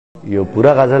یو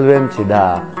پوره غزل ویم چې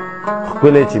دا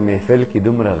ښکلی چې محفل کې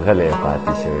دومره غلی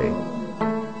پاتې شوی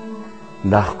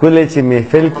دا ښکلی چې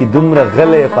محفل کې دومره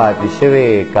غلی پاتې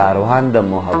شوی کاروان د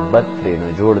محبت ترېنه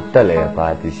جوړ تلی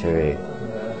پاتې شوی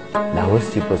دا اوس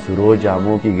چې په سرو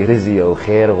جامو کې ګرځي او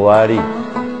خیر غواړي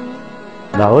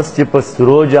دا اوس چې په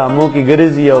سرو جامو کې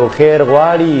ګرځي او خیر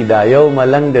غواړي دا یو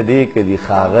ملنګ د دې کې دی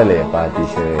ښاغلی پاتې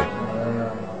شوی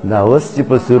دا اوس چې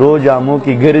په سرو جامو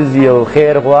کې ګرځي او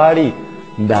خیر غواړي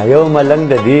دا یو ملنګ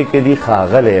د دې کې دی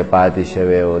ښاغلی پاتې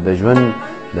شوی او د ژوند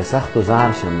د سختو زار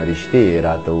شم رشتې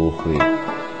راته وښوي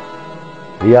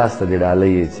ریاض ته دې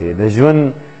ډالۍ چې د ژوند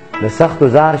د سختو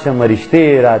زار شم رشتې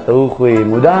راته وښوي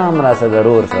مدام راسه د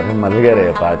رور سره ملګری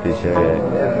پاتې شوی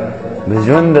د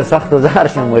ژوند د سختو زار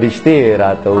شم رشتې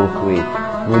راته وښوي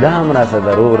مدام راسه د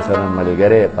رور سره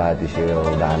ملګری پاتې شوی او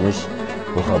دانش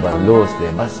خو خبرلوس دی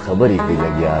بس خبرې کړي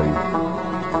لګیا وي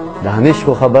دانش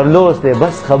خو خبرلوس دی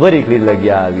بس خبرې کړي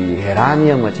لګیا وي حیران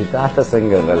یم چې تا ته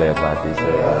څنګه غلی پاتې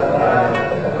شوی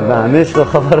دانش خو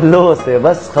خبرلوس دی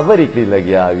بس خبرې کړي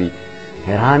لګیا وي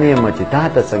حیران یم چې تا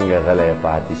ته څنګه غلی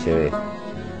پاتې شوی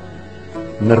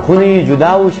نرخونه یې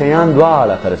جدا و شیان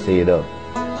دواړه خرڅېده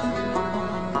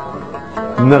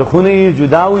نرخونه یې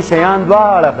جدا و شیان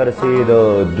دواړه خرڅېده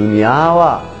دنیا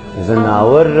وه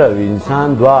زناور او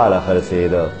انسان دواړه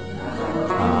خرڅېده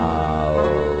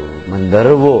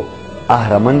مندر و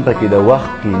اهرمن پکې د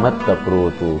وخت قیمت ته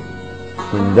پروت و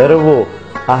مندر و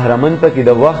اهرمن پکې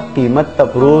د وخت قیمت ته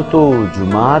پروت و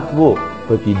جماعت و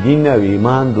پکې دین او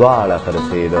ایمان دواړه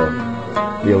خرڅېده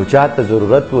یو چاته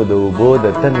ضرورت و د اوبو د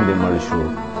تندې مړ شو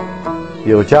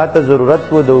یو چاته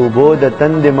ضرورت و د اوبو د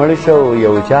تندې مړ شو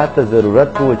یو چاته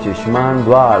ضرورت و چشمان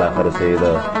دواړه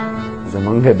خرڅېده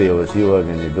زمونږ بېوسي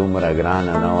وګنې دومره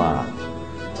ګرانه نه وه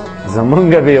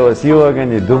زمونږ بېوسي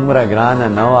وګنې دومره ګرانه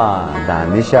نه وه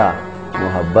دانشه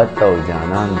محبت او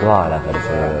جانان دواړه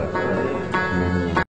خرڅېده